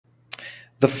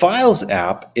The Files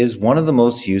app is one of the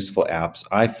most useful apps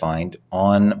I find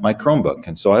on my Chromebook,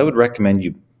 and so I would recommend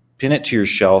you pin it to your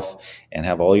shelf and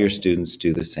have all your students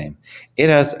do the same.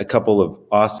 It has a couple of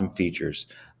awesome features.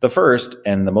 The first,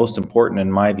 and the most important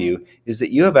in my view, is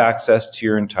that you have access to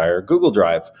your entire Google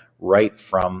Drive right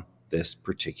from this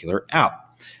particular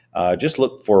app. Just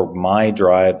look for My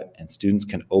Drive, and students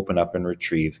can open up and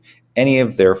retrieve any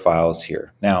of their files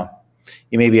here. Now,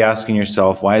 you may be asking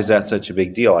yourself, why is that such a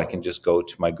big deal? I can just go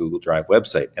to my Google Drive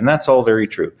website. And that's all very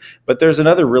true. But there's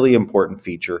another really important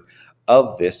feature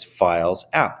of this Files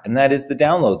app, and that is the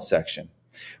download section.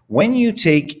 When you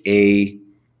take a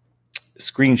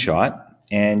screenshot,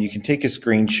 and you can take a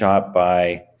screenshot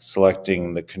by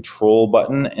selecting the Control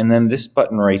button and then this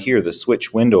button right here, the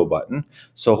Switch Window button.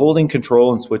 So holding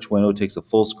Control and Switch Window takes a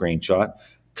full screenshot.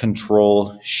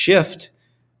 Control Shift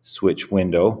Switch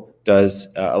Window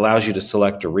allows you to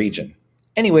select a region.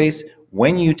 Anyways,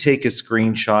 when you take a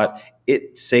screenshot,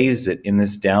 it saves it in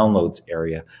this downloads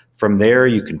area. From there,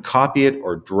 you can copy it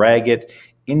or drag it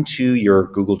into your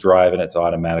Google Drive and it's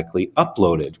automatically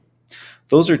uploaded.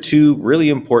 Those are two really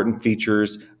important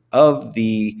features of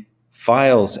the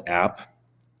Files app,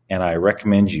 and I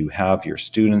recommend you have your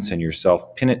students and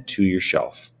yourself pin it to your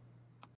shelf.